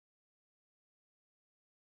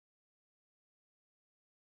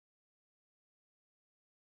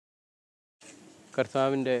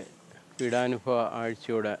കർത്താവിൻ്റെ പീഡാനുഭവ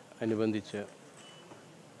ആഴ്ചയോട് അനുബന്ധിച്ച്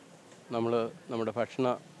നമ്മുടെ ഭക്ഷണ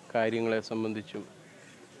കാര്യങ്ങളെ സംബന്ധിച്ചും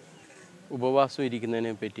ഉപവാസം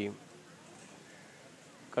ഇരിക്കുന്നതിനെ പറ്റിയും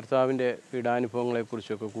കർത്താവിൻ്റെ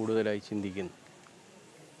പീഡാനുഭവങ്ങളെക്കുറിച്ചൊക്കെ കൂടുതലായി ചിന്തിക്കുന്നു.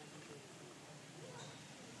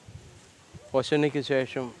 ഓശന്നയ്ക്ക്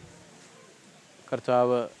ശേഷം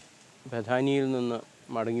കർത്താവ് ബഥാനിയിൽ നിന്ന്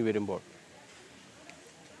മടങ്ങി വരുമ്പോൾ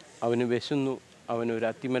അവന് വിശന്നു, അവനൊരു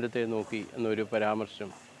അത്തിമരത്തെ നോക്കി എന്നൊരു പരാമർശം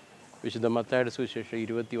വിശുദ്ധ മത്തായിയുടെ സുവിശേഷം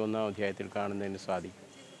 21-ാം അധ്യായത്തിൽ കാണുന്നതിന് സാധിക്കും.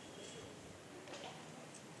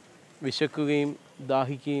 വിശക്കുകയും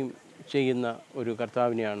ദാഹിക്കുകയും ചെയ്യുന്ന ഒരു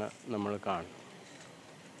കർത്താവിനെയാണ് നമ്മൾ കാണുന്നത്.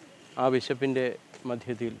 ആ വിശപ്പിൻ്റെ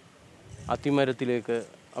മധ്യത്തിൽ അത്തിമരത്തിലേക്ക്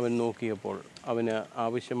അവൻ നോക്കിയപ്പോൾ അവന്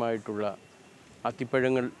ആവശ്യമായിട്ടുള്ള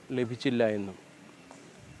അത്തിപ്പഴങ്ങൾ ലഭിച്ചില്ല എന്നും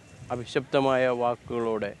അഭിശപ്തമായ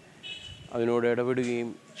വാക്കുകളോടെ അതിനോട് ഇടപെടുകയും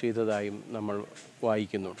ചെയ്തതായും നമ്മൾ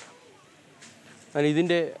വായിക്കുന്നുണ്ട്. എന്നാൽ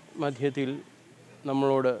ഇതിൻ്റെ മധ്യത്തിൽ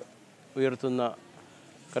നമ്മളോട് ഉയർത്തുന്ന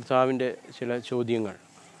കർത്താവിൻ്റെ ചില ചോദ്യങ്ങൾ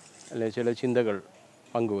അല്ലെങ്കിൽ ചില ചിന്തകൾ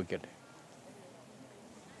പങ്കുവയ്ക്കട്ടെ.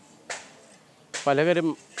 ഫലകരം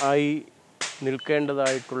ആയി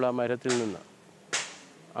നിൽക്കേണ്ടതായിട്ടുള്ള മരത്തിൽ നിന്ന്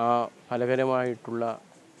ആ ഫലകരമായിട്ടുള്ള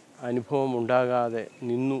അനുഭവം ഉണ്ടാകാതെ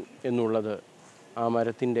നിന്നു എന്നുള്ളത് ആ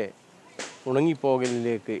മരത്തിൻ്റെ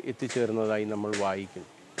ഉണങ്ങിപ്പോകലിലേക്ക് എത്തിച്ചേർന്നതായി നമ്മൾ വായിക്കുന്നു.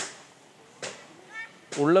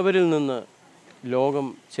 ഉള്ളവരിൽ നിന്ന് ലോകം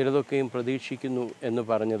ചിലതൊക്കെയും പ്രതീക്ഷിക്കുന്നു എന്ന്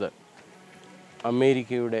പറഞ്ഞത്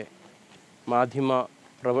അമേരിക്കയുടെ മാധ്യമ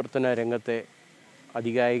പ്രവർത്തന രംഗത്തെ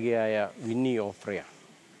അതികായികയായ വിന്നി ഓഫ്രയാണ്.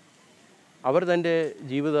 അവർ തൻ്റെ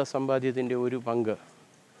ജീവിത സമ്പാദ്യത്തിൻ്റെ ഒരു പങ്ക്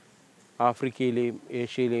ആഫ്രിക്കയിലെയും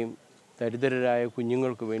ഏഷ്യയിലെയും ദരിദ്രരായ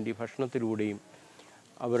കുഞ്ഞുങ്ങൾക്ക് വേണ്ടി ഭക്ഷണത്തിലൂടെയും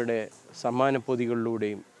അവരുടെ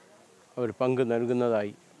സമ്മാനപ്പൊതികളിലൂടെയും അവർ പങ്ക്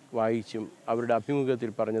നൽകുന്നതായി വായിച്ചും അവരുടെ അഭിമുഖത്തിൽ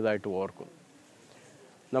പറഞ്ഞതായിട്ട് ഓർക്കുന്നു.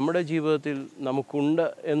 നമ്മുടെ ജീവിതത്തിൽ നമുക്കുണ്ട്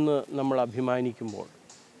എന്ന് നമ്മൾ അഭിമാനിക്കുമ്പോൾ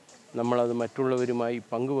നമ്മളത് മറ്റുള്ളവരുമായി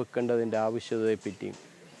പങ്കുവെക്കേണ്ടതിൻ്റെ ആവശ്യകതയെപ്പറ്റിയും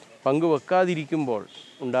പങ്കുവെക്കാതിരിക്കുമ്പോൾ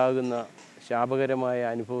ഉണ്ടാകുന്ന ശാപകരമായ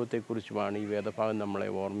അനുഭവത്തെക്കുറിച്ചുമാണ് ഈ വേദഭാഗം നമ്മളെ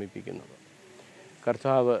ഓർമ്മിപ്പിക്കുന്നത്.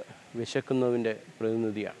 കർത്താവ് വിശക്കുന്നതിൻ്റെ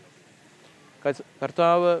പ്രതിനിധിയാണ്.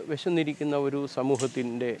 കർത്താവ് വിശന്നിരിക്കുന്ന ഒരു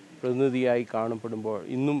സമൂഹത്തിൻ്റെ പ്രതിനിധിയായി കാണപ്പെടുമ്പോൾ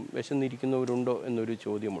ഇന്നും വിശന്നിരിക്കുന്നവരുണ്ടോ എന്നൊരു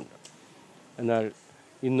ചോദ്യമുണ്ട്. എന്നാൽ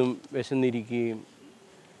ഇന്നും വിശന്നിരിക്കുകയും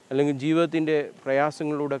അല്ലെങ്കിൽ ജീവിതത്തിൻ്റെ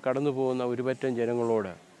പ്രയാസങ്ങളിലൂടെ കടന്നു പോകുന്ന ഒരുപറ്റം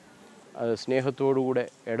ജനങ്ങളോട് അത് സ്നേഹത്തോടുകൂടെ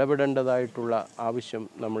ഇടപെടേണ്ടതായിട്ടുള്ള ആവശ്യം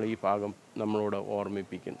നമ്മൾ ഈ ഭാഗം നമ്മളോട്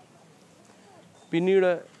ഓർമ്മിപ്പിക്കുന്നു.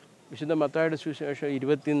 പിന്നീട് വിശുദ്ധ മത്തായിയുടെ സുവിശേഷം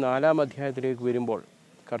 24-ാം അധ്യായത്തിലേക്ക് വരുമ്പോൾ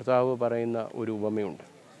കർത്താവ് പറയുന്ന ഒരു ഉപമയുണ്ട്.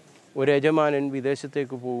 ഒരു യജമാനൻ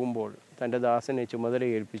വിദേശത്തേക്ക് പോകുമ്പോൾ തൻ്റെ ദാസനെ ചുമതല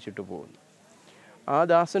ഏൽപ്പിച്ചിട്ട് പോകുന്നു. ആ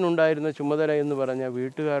ദാസനുണ്ടായിരുന്ന ചുമതല എന്ന് പറഞ്ഞാൽ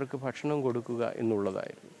വീട്ടുകാർക്ക് ഭക്ഷണം കൊടുക്കുക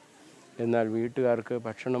എന്നുള്ളതായിരുന്നു. എന്നാൽ വീട്ടുകാർക്ക്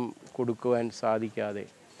ഭക്ഷണം കൊടുക്കുവാൻ സാധിക്കാതെ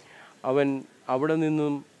അവൻ അവിടെ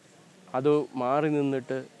നിന്നും അത് മാറി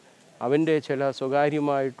നിന്നിട്ട് അവൻ്റെ ചില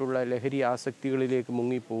സ്വകാര്യമായിട്ടുള്ള ലഹരി ആസക്തികളിലേക്ക്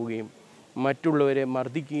മുങ്ങിപ്പോവുകയും മറ്റുള്ളവരെ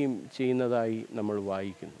മർദ്ദിക്കുകയും ചെയ്യുന്നതായി നമ്മൾ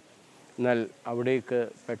വായിക്കുന്നു. എന്നാൽ അവിടേക്ക്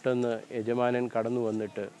പെട്ടെന്ന് യജമാനൻ കടന്നു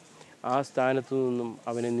വന്നിട്ട് ആ സ്ഥാനത്തു നിന്നും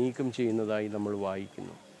അവനെ നീക്കം ചെയ്യുന്നതായി നമ്മൾ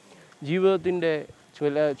വായിക്കുന്നു. ജീവിതത്തിൻ്റെ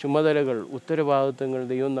ചില ചുമതലകൾ, ഉത്തരവാദിത്തങ്ങൾ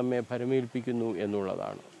ദൈവം നമ്മെ ഭരമേൽപ്പിക്കുന്നു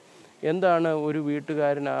എന്നുള്ളതാണ്. എന്താണ് ഒരു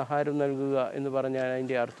വീട്ടുകാരന് ആഹാരം നൽകുക എന്ന് പറഞ്ഞാൽ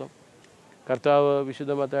അതിൻ്റെ അർത്ഥം? കർത്താവ്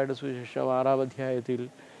വിശുദ്ധ മത്തായിയുടെ സുവിശേഷം 6-ാം അധ്യായത്തിൽ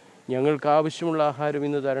ഞങ്ങൾക്ക് ആവശ്യമുള്ള ആഹാരം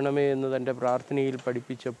ഇന്ന് തരണമേ എന്ന് തൻ്റെ പ്രാർത്ഥനയിൽ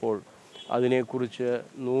പഠിപ്പിച്ചപ്പോൾ അതിനെക്കുറിച്ച്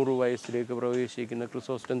 100 വയസ്സിലേക്ക് പ്രവേശിക്കുന്ന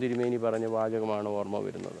ക്രിസോസ്റ്റം തിരുമേനി പറഞ്ഞ വാചകമാണ് ഓർമ്മ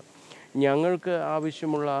വരുന്നത്. ഞങ്ങൾക്ക്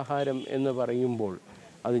ആവശ്യമുള്ള ആഹാരം എന്ന് പറയുമ്പോൾ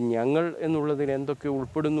അത് ഞങ്ങൾ എന്നുള്ളതിൽ എന്തൊക്കെ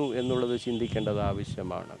ഉൾപ്പെടുന്നു എന്നുള്ളത് ചിന്തിക്കേണ്ടത്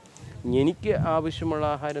ആവശ്യമാണ്. എനിക്ക് ആവശ്യമുള്ള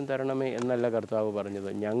ആഹാരം തരണമേ എന്നല്ല കർത്താവ് പറഞ്ഞത്,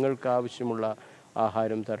 ഞങ്ങൾക്ക് ആവശ്യമുള്ള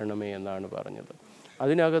ആഹാരം തരണമേ എന്നാണ് പറഞ്ഞത്.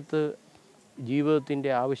 അതിനകത്ത് ജീവിതത്തിൻ്റെ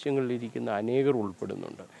ആവശ്യങ്ങളിലിരിക്കുന്ന അനേകർ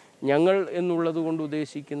ഉൾപ്പെടുന്നുണ്ട്. ഞങ്ങൾ എന്നുള്ളത് കൊണ്ട്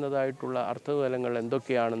ഉദ്ദേശിക്കുന്നതായിട്ടുള്ള അർത്ഥതലങ്ങൾ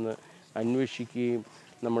എന്തൊക്കെയാണെന്ന് അന്വേഷിക്കുകയും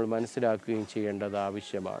നമ്മൾ മനസ്സിലാക്കുകയും ചെയ്യേണ്ടത്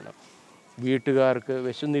ആവശ്യമാണ്. വീട്ടുകാർക്ക്,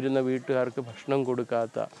 വിശന്നിരുന്ന വീട്ടുകാർക്ക് ഭക്ഷണം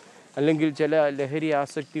കൊടുക്കാത്ത അല്ലെങ്കിൽ ചില ലഹരി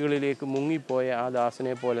ആസക്തികളിലേക്ക് മുങ്ങിപ്പോയ ആ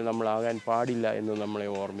ദാസനെ പോലെ നമ്മളാകാൻ പാടില്ല എന്ന് നമ്മളെ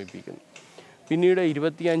ഓർമ്മിപ്പിക്കുന്നു. പിന്നീട്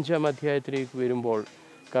 25-ാം അധ്യായത്തിലേക്ക് വരുമ്പോൾ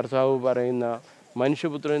കർത്താവ് പറയുന്ന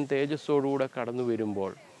മനുഷ്യപുത്രൻ തേജസ്സോടുകൂടെ കടന്നു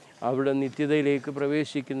വരുമ്പോൾ അവിടെ നിത്യതയിലേക്ക്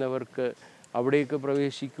പ്രവേശിക്കുന്നവർക്ക് അവിടേക്ക്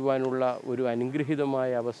പ്രവേശിക്കുവാനുള്ള ഒരു അനുഗ്രഹീതമായ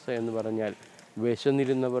അവസ്ഥ എന്ന് പറഞ്ഞാൽ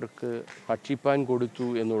വിശന്നിരുന്നവർക്ക് ഭക്ഷിപ്പാൻ കൊടുത്തു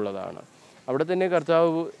എന്നുള്ളതാണ്. അവിടെ തന്നെ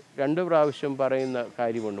കർത്താവ് 2 പ്രാവശ്യം പറയുന്ന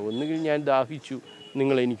കാര്യമുണ്ട്. ഒന്നുകിൽ ഞാൻ ദാഹിച്ചു,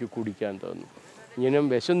 നിങ്ങളെനിക്ക് കുടിക്കാൻ തന്നു; ഞാൻ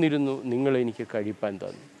വിശന്നിരുന്നു, നിങ്ങളെനിക്ക് കഴിപ്പാൻ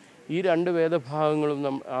തന്നു. ഈ 2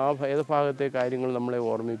 വേദഭാഗങ്ങളും ആ വേദഭാഗത്തെ കാര്യങ്ങൾ നമ്മളെ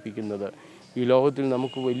ഓർമ്മിപ്പിക്കുന്നത് ഈ ലോകത്തിൽ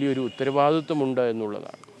നമുക്ക് വലിയൊരു ഉത്തരവാദിത്വമുണ്ട്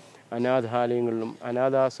എന്നുള്ളതാണ്. അനാഥാലയങ്ങളിലും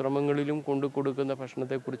അനാഥാശ്രമങ്ങളിലും കൊണ്ടു കൊടുക്കുന്ന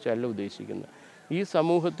ഭക്ഷണത്തെക്കുറിച്ചല്ല ഉദ്ദേശിക്കുന്നത്. ഈ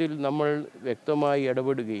സമൂഹത്തിൽ നമ്മൾ വ്യക്തമായി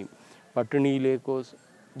ഇടപെടുകയും പട്ടിണിയിലേക്കോ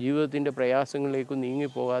ജീവിതത്തിൻ്റെ പ്രയാസങ്ങളിലേക്കോ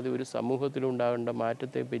നീങ്ങിപ്പോകാതെ ഒരു സമൂഹത്തിലുണ്ടാകേണ്ട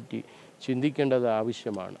മാറ്റത്തെപ്പറ്റി ചിന്തിക്കേണ്ടത്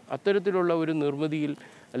ആവശ്യമാണ്. അത്തരത്തിലുള്ള ഒരു നിർമ്മിതിയിൽ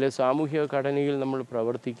അല്ലെ സാമൂഹിക ഘടനയിൽ നമ്മൾ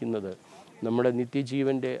പ്രവർത്തിക്കുന്നത് നമ്മുടെ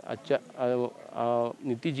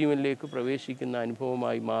നിത്യജീവനിലേക്ക് പ്രവേശിക്കുന്ന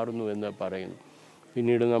അനുഭവമായി മാറുന്നു എന്ന് പറയുന്നു.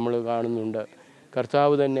 പിന്നീട് നമ്മൾ കാണുന്നുണ്ട്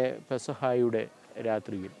കർത്താവ് തന്നെ പെസഹായുടെ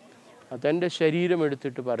രാത്രിയിൽ തൻ്റെ ശരീരം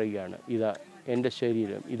എടുത്തിട്ട് പറയുകയാണ്, ഇതാ എൻ്റെ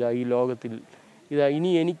ശരീരം, ഇതാ ഈ ലോകത്തിൽ, ഇതാ ഇനി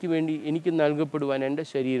എനിക്ക് നൽകപ്പെടുവാൻ എൻ്റെ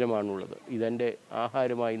ശരീരമാണുള്ളത്, ഇതെൻ്റെ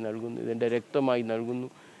ആഹാരമായി നൽകുന്നു, ഇതെൻ്റെ രക്തമായി നൽകുന്നു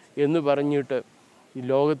എന്ന് പറഞ്ഞിട്ട് ഈ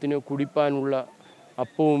ലോകത്തിന് കുടിപ്പാനുള്ള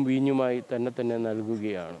അപ്പവും വീഞ്ഞുമായി തന്നെ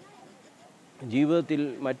നൽകുകയാണ്. ജീവിതത്തിൽ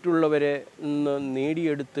മറ്റുള്ളവരെ നിന്ന്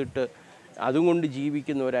നേടിയെടുത്തിട്ട് അതുകൊണ്ട്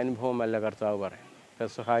ജീവിക്കുന്ന ഒരനുഭവമല്ല കർത്താവ് പറയും.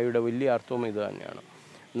 പെസഹായുടെ വലിയ അർത്ഥവും ഇത് തന്നെയാണ്.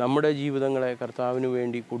 നമ്മുടെ ജീവിതങ്ങളെ കർത്താവിന്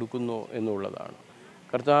വേണ്ടി കൊടുക്കുന്നു എന്നുള്ളതാണ്.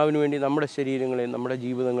 കർത്താവിന് വേണ്ടി നമ്മുടെ ശരീരങ്ങളെയും നമ്മുടെ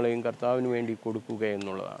ജീവിതങ്ങളെയും കർത്താവിന് വേണ്ടി കൊടുക്കുക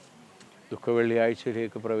എന്നുള്ളതാണ്.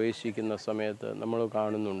 ദുഃഖവെള്ളിയാഴ്ചയിലേക്ക് പ്രവേശിക്കുന്ന സമയത്ത് നമ്മൾ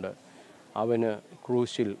കാണുന്നുണ്ട്, അവന്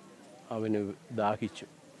ക്രൂശിൽ അവന് ദാഹിച്ചു.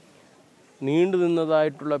 നീണ്ടു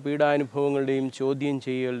നിന്നതായിട്ടുള്ള പീഡാനുഭവങ്ങളുടെയും ചോദ്യം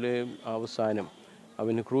ചെയ്യലുടെയും അവസാനം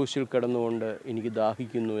അവന് ക്രൂശിൽ കിടന്നുകൊണ്ട് എനിക്ക്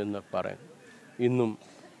ദാഹിക്കുന്നു എന്ന് പറയും. ഇന്നും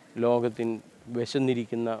ലോകത്തിൽ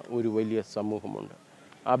വിശന്നിരിക്കുന്ന ഒരു വലിയ സമൂഹമുണ്ട്.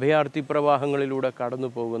 അഭയാർത്ഥി പ്രവാഹങ്ങളിലൂടെ കടന്നു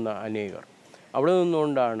പോകുന്ന അനേകർ. അവിടെ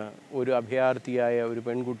നിന്നുകൊണ്ടാണ് ഒരു അഭയാർത്ഥിയായ ഒരു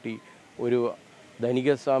പെൺകുട്ടി ഒരു ധനിക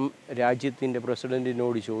രാജ്യത്തിൻ്റെ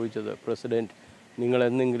പ്രസിഡൻറ്റിനോട് ചോദിച്ചത്, പ്രസിഡൻറ്റ്,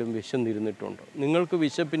 നിങ്ങളെന്തെങ്കിലും വിശന്നിരുന്നിട്ടുണ്ടോ? നിങ്ങൾക്ക്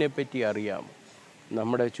വിശപ്പിനെപ്പറ്റി അറിയാമോ?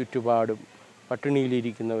 നമ്മുടെ ചുറ്റുപാടും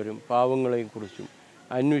പട്ടിണിയിലിരിക്കുന്നവരും പാവങ്ങളെക്കുറിച്ചും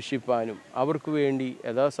അന്വേഷിപ്പാനും അവർക്ക് വേണ്ടി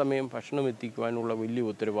യഥാസമയം ഭക്ഷണം എത്തിക്കുവാനുള്ള വലിയ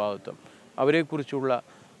ഉത്തരവാദിത്വം, അവരെക്കുറിച്ചുള്ള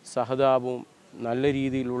സഹതാപവും നല്ല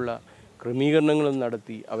രീതിയിലുള്ള ക്രമീകരണങ്ങളും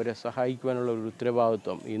നടത്തി അവരെ സഹായിക്കുവാനുള്ള ഒരു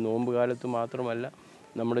ഉത്തരവാദിത്വം ഈ നോമ്പ് കാലത്ത് മാത്രമല്ല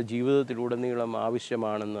നമ്മുടെ ജീവിതത്തിലുടനീളം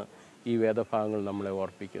ആവശ്യമാണെന്ന് ഈ വേദഭാഗങ്ങൾ നമ്മളെ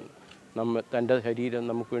ഓർപ്പിക്കുന്നു. തൻ്റെ ശരീരം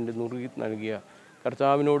നമുക്ക് വേണ്ടി നുറുകി നൽകിയ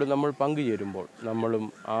കർത്താവിനോട് നമ്മൾ പങ്കുചേരുമ്പോൾ നമ്മളും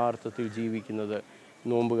ആ അർത്ഥത്തിൽ ജീവിക്കുന്നത്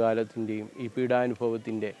നോമ്പുകാലത്തിൻ്റെയും ഈ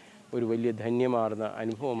പീഡാനുഭവത്തിൻ്റെ ഒരു വലിയ ധന്യമാർന്ന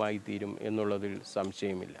അനുഭവമായി തീരും എന്നുള്ളതിൽ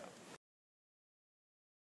സംശയമില്ല.